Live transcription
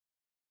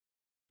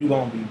You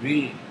gonna be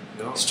big.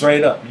 Yep.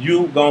 Straight up.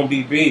 You gonna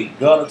be big.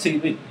 Gutter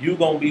TV. You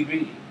gonna be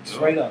big.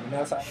 Straight up. And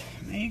that's how.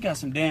 Man, you got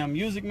some damn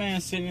music, man,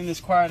 sitting in this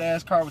quiet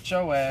ass car with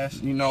your ass.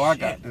 You know I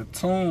got the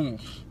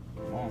tunes.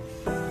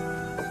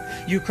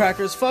 You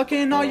crackers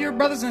fucking all your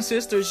brothers and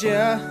sisters,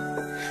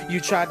 yeah.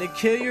 You tried to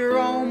kill your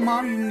own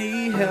mom, you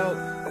need help.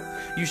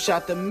 You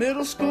shot the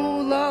middle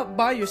school up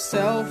by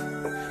yourself.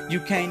 You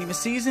can't even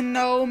season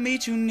no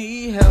meat, you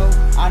need help.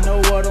 I know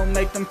what'll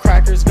make them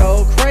crackers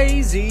go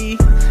crazy.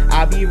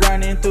 I be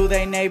running through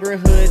they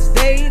neighborhoods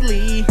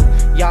daily.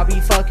 Y'all be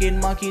fucking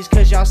monkeys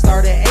cause y'all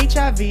started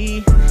HIV.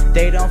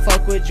 They don't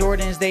fuck with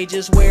Jordans, they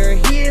just wear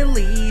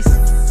Heelys.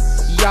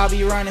 Y'all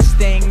be running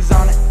stings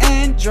on an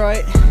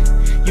Android.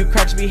 You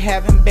cracks be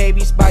having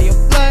babies by your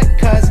blood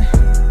cousin.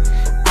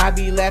 I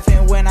be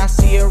laughing when I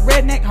see a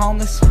redneck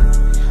homeless.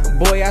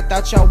 Boy, I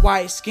thought your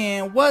white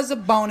skin was a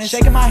bonus.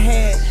 Shaking my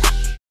head.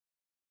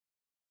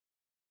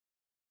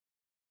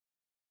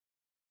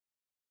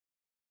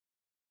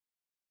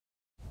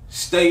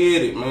 Stay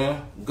at it,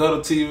 man.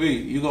 Gutter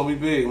TV. You gonna be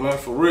big, man.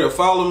 For real.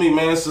 Follow me,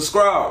 man.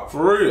 Subscribe.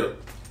 For real.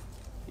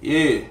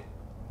 Yeah.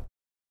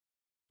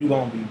 You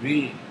gonna be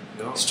big.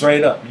 Yep.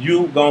 Straight up.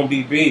 You gonna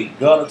be big.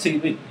 Gutter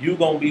TV. You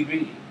gonna be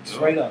big.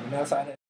 Straight up. And that's how that.